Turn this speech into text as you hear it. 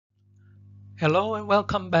Hello and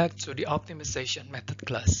welcome back to the optimization method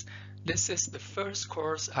class. This is the first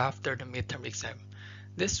course after the midterm exam.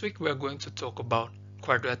 This week we're going to talk about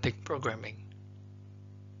quadratic programming.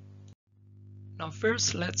 Now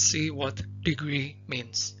first let's see what degree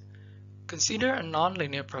means. Consider a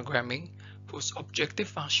nonlinear programming whose objective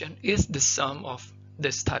function is the sum of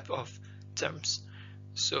this type of terms.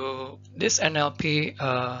 So this NLP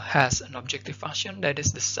has an objective function that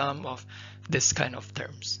is the sum of this kind of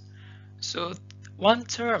terms. So one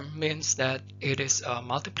term means that it is a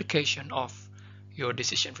multiplication of your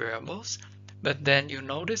decision variables, but then you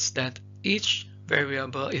notice that each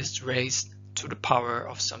variable is raised to the power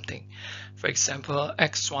of something. For example,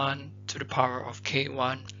 x1 to the power of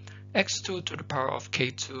k1, x2 to the power of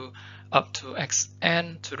k2, up to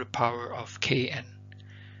xn to the power of kn.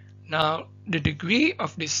 Now, the degree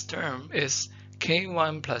of this term is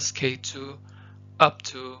k1 plus k2 up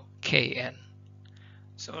to kn.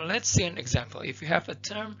 So let's see an example. If you have a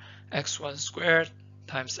term x1 squared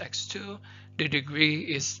times x2, the degree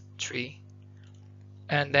is 3.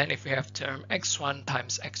 And then if we have term x1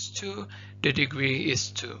 times x2, the degree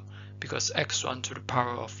is 2 because x1 to the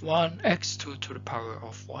power of 1, x2 to the power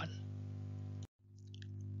of 1.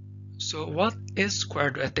 So what is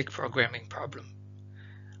quadratic programming problem?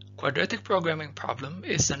 Quadratic programming problem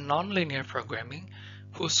is a nonlinear programming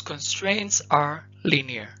whose constraints are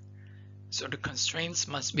linear. So the constraints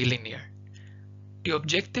must be linear. The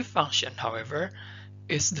objective function, however,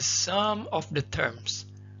 is the sum of the terms,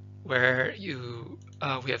 where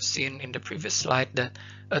we have seen in the previous slide that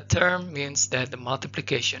a term means that the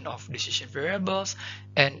multiplication of decision variables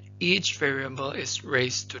and each variable is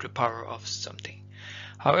raised to the power of something.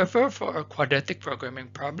 However, for a quadratic programming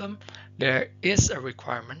problem, there is a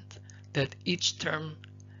requirement that each term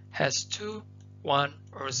has 2, 1,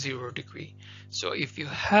 or 0 degree. So if you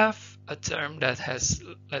have a term that has,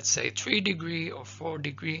 let's say, 3 degree or 4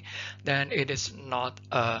 degree, then it is not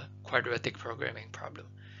a quadratic programming problem.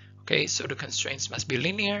 Okay, so the constraints must be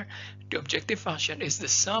linear. The objective function is the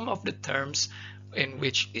sum of the terms in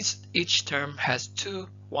which each term has 2,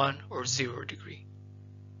 1, or 0 degree.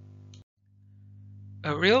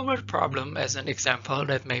 A real-world problem as an example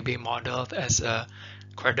that may be modeled as a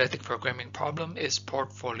quadratic programming problem is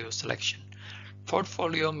portfolio selection.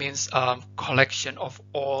 Portfolio means a collection of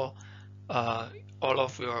all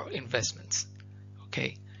of your investments.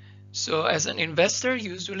 Okay, so as an investor,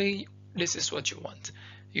 usually this is what you want.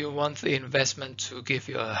 You want the investment to give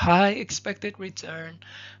you a high expected return,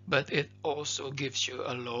 but it also gives you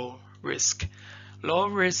a low risk. Low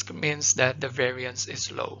risk means that the variance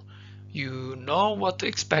is low. You know what to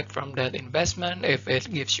expect from that investment. If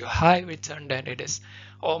it gives you high return, then it is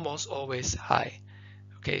almost always high.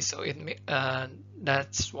 Okay, so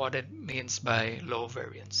that's what it means by low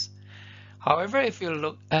variance. However, if you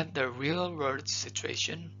look at the real world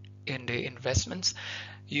situation in the investments,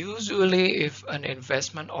 usually if an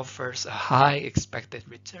investment offers a high expected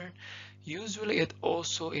return, usually it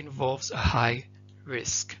also involves a high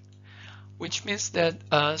risk, which means that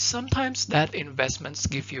sometimes that investments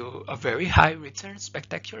give you a very high return,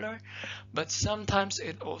 spectacular, but sometimes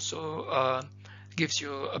it also gives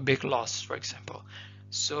you a big loss, for example.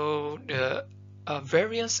 So the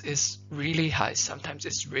variance is really high. Sometimes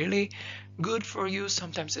it's really good for you,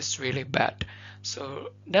 sometimes it's really bad. So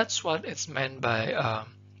that's what it's meant by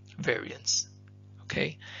variance.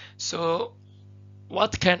 Okay, so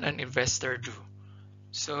what can an investor do?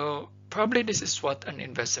 So probably this is what an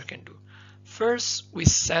investor can do. First, we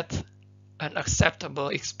set an acceptable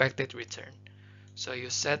expected return. So you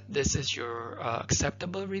set this is your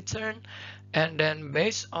acceptable return, and then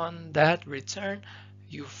based on that return,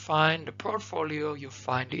 you find the portfolio, you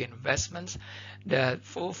find the investments that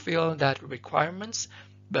fulfill that requirements,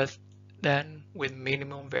 but then with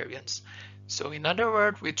minimum variance. So in other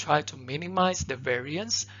words, we try to minimize the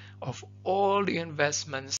variance of all the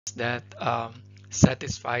investments that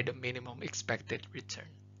satisfy the minimum expected return.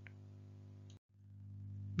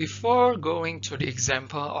 Before going to the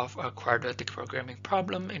example of a quadratic programming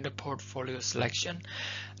problem in the portfolio selection,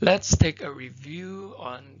 let's take a review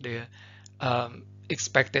on the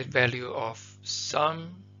expected value of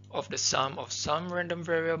the sum of some random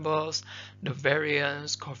variables, the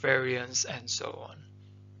variance, covariance, and so on.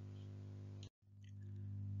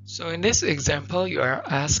 So in this example, you are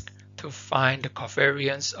asked to find the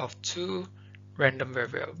covariance of two random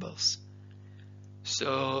variables.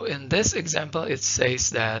 So in this example, it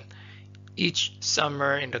says that each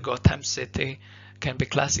summer in the Gotham city can be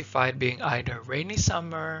classified being either rainy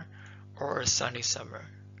summer or a sunny summer.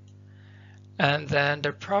 And then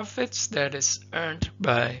the profits that is earned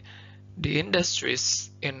by The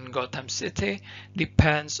industries in Gotham City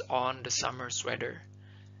depends on the summer's weather.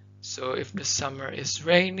 So if the summer is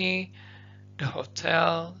rainy, the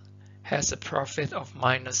hotel has a profit of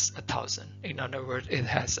minus 1,000. In other words, it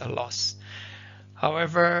has a loss.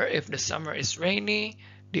 However, if the summer is rainy,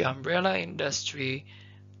 the umbrella industry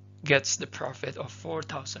gets the profit of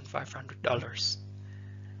 $4,500.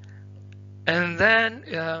 And then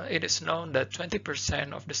it is known that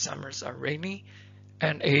 20% of the summers are rainy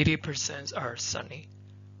and 80% are sunny.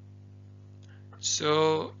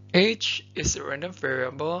 So H is a random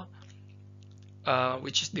variable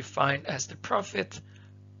which is defined as the profit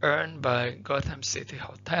earned by Gotham City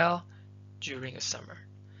Hotel during a summer.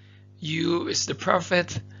 U is the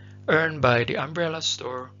profit earned by the umbrella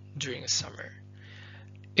store during a summer.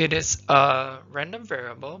 It is a random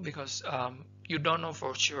variable because you don't know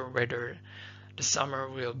for sure whether the summer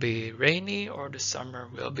will be rainy or the summer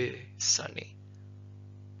will be sunny.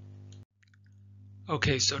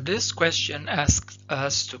 Okay, so this question asks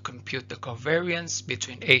us to compute the covariance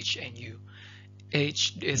between H and U.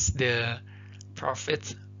 H is the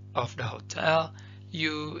profit of the hotel,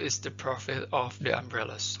 U is the profit of the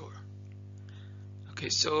umbrella store. Okay,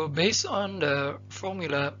 so based on the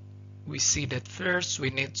formula, we see that first we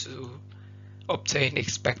need to obtain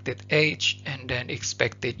expected H and then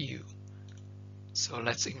expected U. So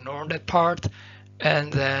let's ignore that part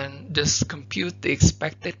and then just compute the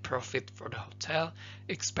expected profit for the hotel,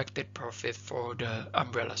 expected profit for the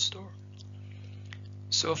umbrella store.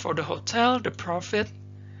 So for the hotel, the profit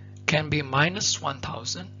can be minus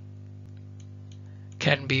 1,000,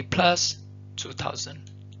 can be plus 2,000.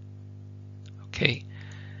 Okay,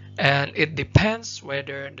 and it depends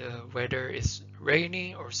whether the weather is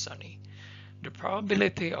rainy or sunny. The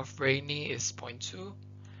probability of rainy is 0.2,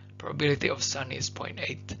 probability of sunny is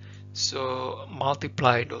 0.8. So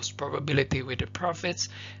multiply those probability with the profits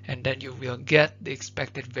and then you will get the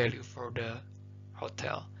expected value for the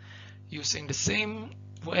hotel. Using the same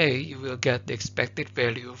way, you will get the expected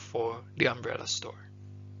value for the umbrella store.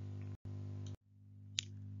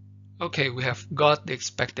 Okay, we have got the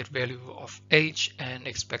expected value of H and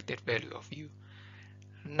expected value of U.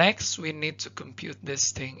 Next, we need to compute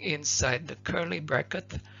this thing inside the curly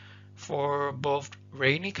bracket for both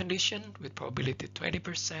rainy condition with probability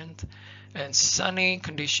 20% and sunny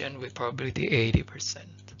condition with probability 80%.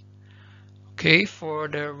 Okay, for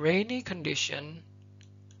the rainy condition,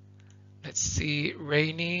 let's see,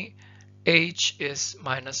 rainy H is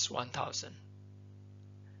minus 1,000.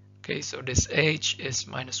 Okay, so this H is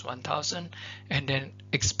minus 1,000 and then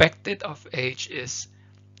expected of H is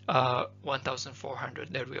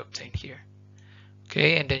 1,400 that we obtained here.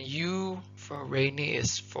 Okay, and then U for rainy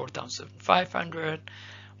is 4,500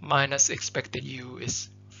 minus expected U is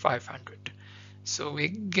 500. So we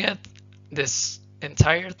get this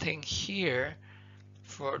entire thing here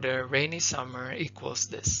for the rainy summer equals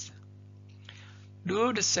this.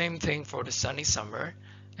 Do the same thing for the sunny summer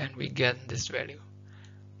and we get this value.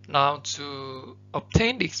 Now to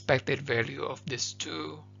obtain the expected value of these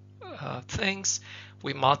two things,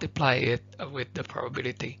 we multiply it with the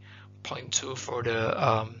probability 0.2 for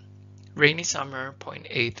the rainy summer,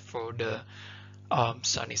 0.8 for the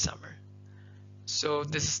sunny summer. So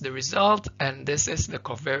this is the result and this is the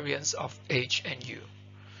covariance of H and U.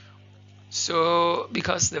 So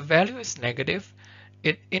because the value is negative,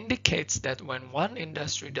 it indicates that when one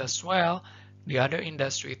industry does well, the other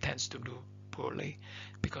industry tends to do poorly.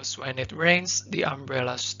 Because when it rains, the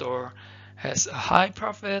umbrella store has a high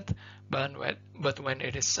profit, but when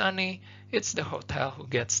it is sunny, it's the hotel who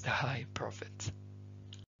gets the high profit.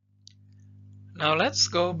 Now let's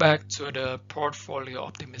go back to the portfolio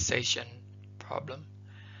optimization problem.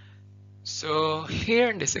 So here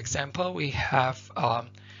in this example, we have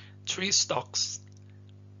 3 stocks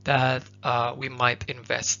that we might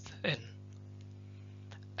invest in.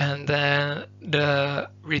 And then the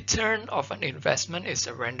return of an investment is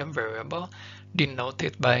a random variable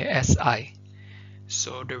denoted by SI.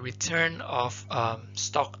 So the return of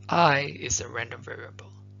stock I is a random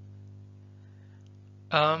variable.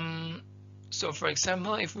 So for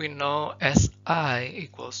example, if we know SI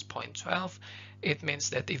equals 0.12, it means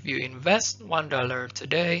that if you invest $1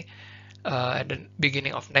 today, at the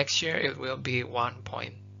beginning of next year, it will be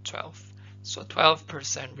 1.12. So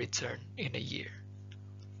 12% return in a year.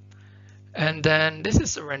 And then this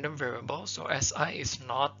is a random variable, so SI is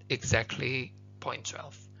not exactly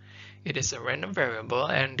 0.12. It is a random variable,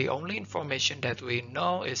 and the only information that we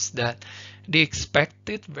know is that the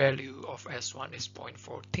expected value of S1 is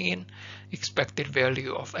 0.14, expected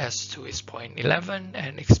value of S2 is 0.11,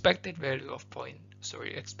 and expected value of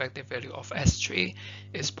S3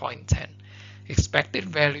 is 0.10. Expected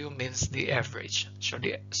value means the average. So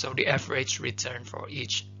the average return for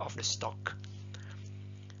each of the stock.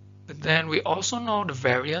 But then we also know the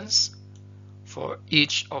variance for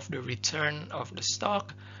each of the return of the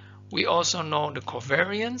stock. We also know the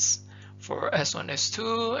covariance for S1,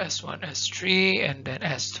 S2, S1, S3, and then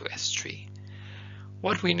S2, S3.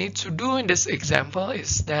 What we need to do in this example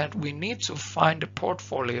is that we need to find the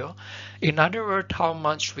portfolio. In other words, how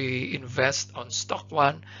much we invest on stock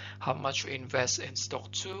 1, how much we invest in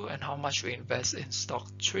stock 2, and how much we invest in stock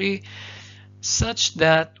 3, such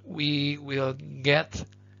that we will get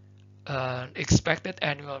an expected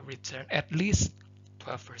annual return at least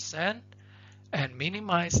 12% and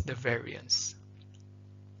minimize the variance.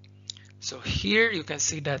 So here you can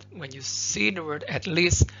see that when you see the word at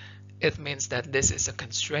least, it means that this is a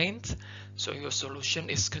constraint. So your solution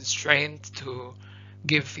is constrained to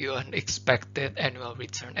give you an expected annual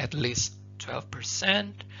return at least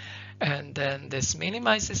 12%. And then this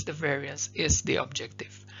minimizes the variance is the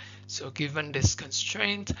objective. So given this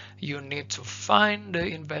constraint, you need to find the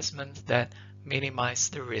investment that minimize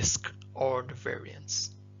the risk or the variance.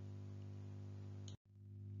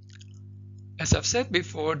 As I've said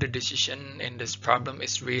before, the decision in this problem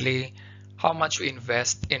is really how much we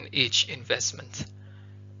invest in each investment.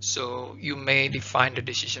 So you may define the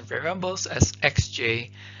decision variables as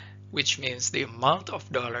xj, which means the amount of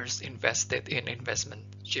dollars invested in investment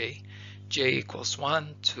j. J equals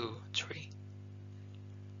 1, 2, 3.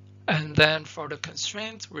 And then for the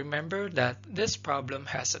constraint, remember that this problem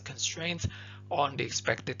has a constraint on the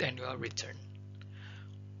expected annual return,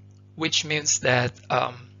 which means that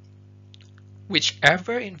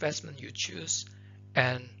whichever investment you choose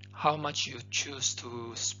and how much you choose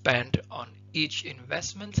to spend on each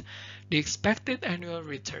investment, the expected annual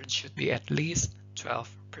return should be at least 12%.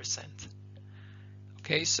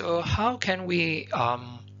 Okay, so how can we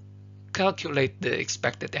calculate the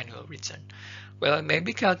expected annual return? Well, it may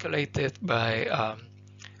be calculated by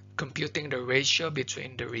computing the ratio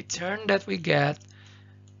between the return that we get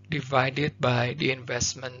divided by the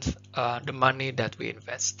investment, the money that we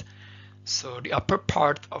invest. So the upper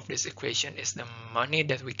part of this equation is the money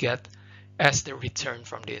that we get as the return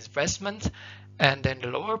from the investment, and then the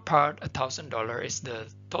lower part, $1,000, is the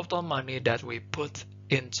total money that we put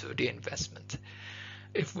into the investment.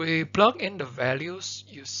 If we plug in the values,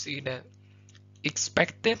 you see that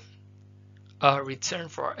expected return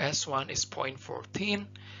for S1 is 0.14,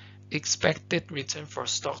 expected return for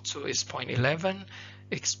stock 2 is 0.11,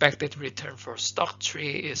 expected return for stock 3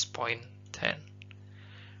 is 0.10.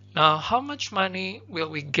 Now, how much money will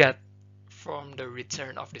we get from the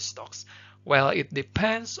return of the stocks? Well, it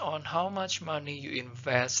depends on how much money you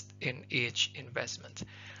invest in each investment.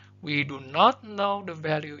 We do not know the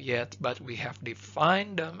value yet, but we have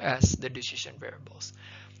defined them as the decision variables.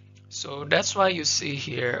 So that's why you see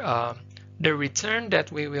here the return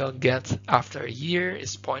that we will get after a year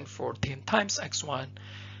is 0.14 times x1,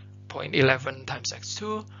 0.11 times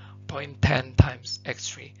x2, 0.10 times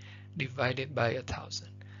x3 divided by 1,000.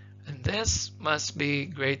 And this must be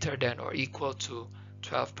greater than or equal to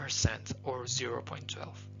 12% or 0.12.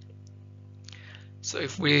 So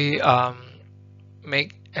if we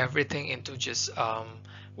make everything into just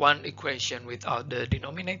one equation without the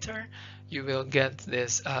denominator, you will get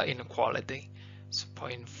this inequality. So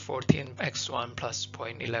 0.14 x1 plus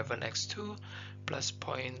 0.11 x2 plus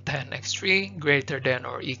 0.10 x3 greater than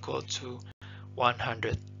or equal to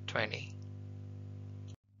 120.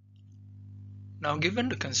 Now, given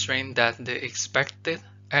the constraint that the expected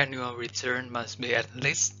annual return must be at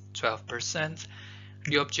least 12%,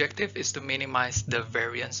 the objective is to minimize the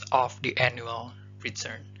variance of the annual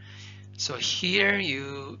return. So here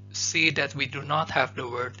you see that we do not have the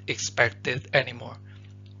word expected anymore.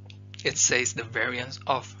 It says the variance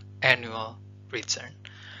of annual return.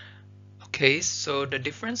 Okay, so the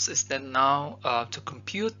difference is that now to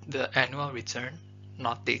compute the annual return,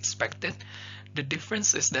 not the expected, the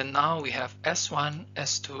difference is that now we have S1,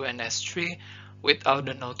 S2, and S3 without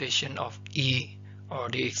the notation of E or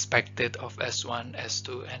the expected of S1,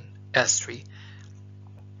 S2, and S3.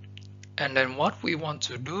 And then what we want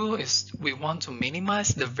to do is we want to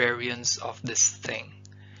minimize the variance of this thing.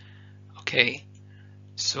 Okay,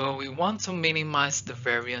 so we want to minimize the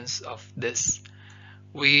variance of this.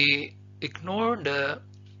 We ignore the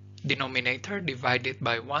denominator divided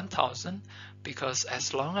by 1,000 because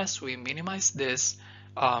as long as we minimize this,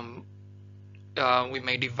 we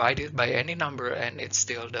may divide it by any number and it's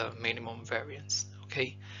still the minimum variance.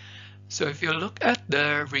 Okay, so if you look at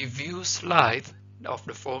the review slide of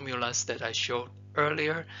the formulas that I showed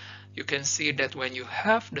earlier, you can see that when you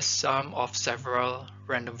have the sum of several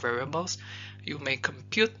random variables, you may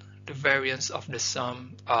compute the variance of the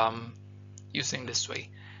sum using this way.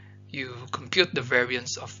 You compute the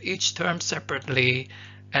variance of each term separately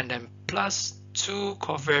and then plus 2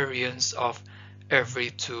 covariance of every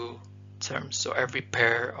 2 terms, so every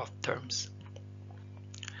pair of terms.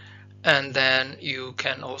 And then you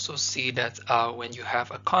can also see that when you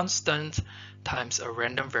have a constant times a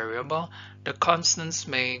random variable, the constants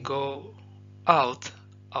may go out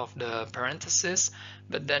of the parentheses,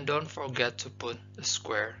 but then don't forget to put the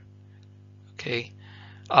square. Okay,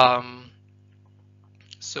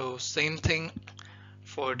 so same thing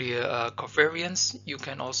for the covariance. You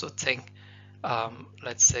can also take,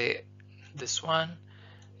 let's say this one,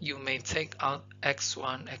 you may take out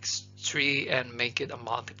x1, x3 and make it a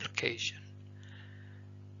multiplication.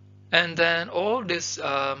 And then all these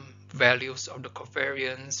values of the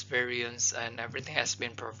covariance, variance, and everything has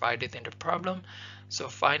been provided in the problem. So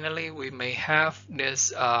finally, we may have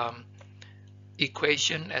this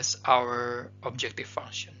equation as our objective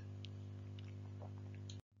function.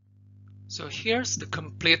 So here's the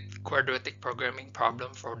complete quadratic programming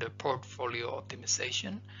problem for the portfolio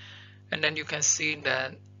optimization. And then you can see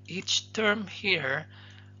that each term here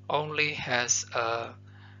only has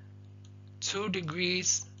 2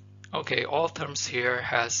 degrees. Okay, all terms here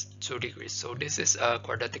has 2 degrees. So this is a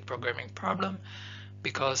quadratic programming problem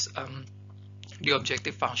because the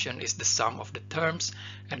objective function is the sum of the terms,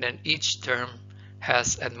 and then each term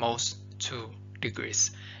has at most 2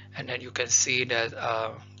 degrees. And then you can see that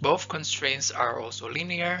both constraints are also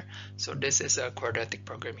linear. So this is a quadratic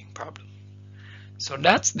programming problem. So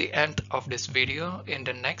that's the end of this video. In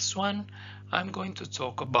the next one, I'm going to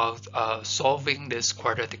talk about solving this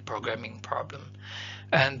quadratic programming problem.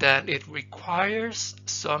 And then it requires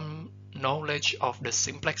some knowledge of the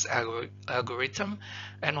simplex algorithm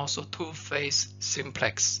and also two-phase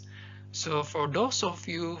simplex. So for those of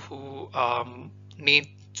you who need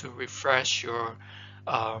to refresh your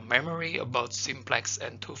memory about simplex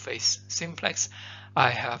and two-phase simplex, I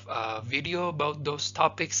have a video about those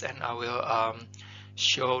topics, and I will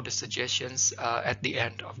show the suggestions at the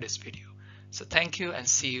end of this video. So thank you and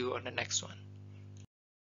see you on the next one.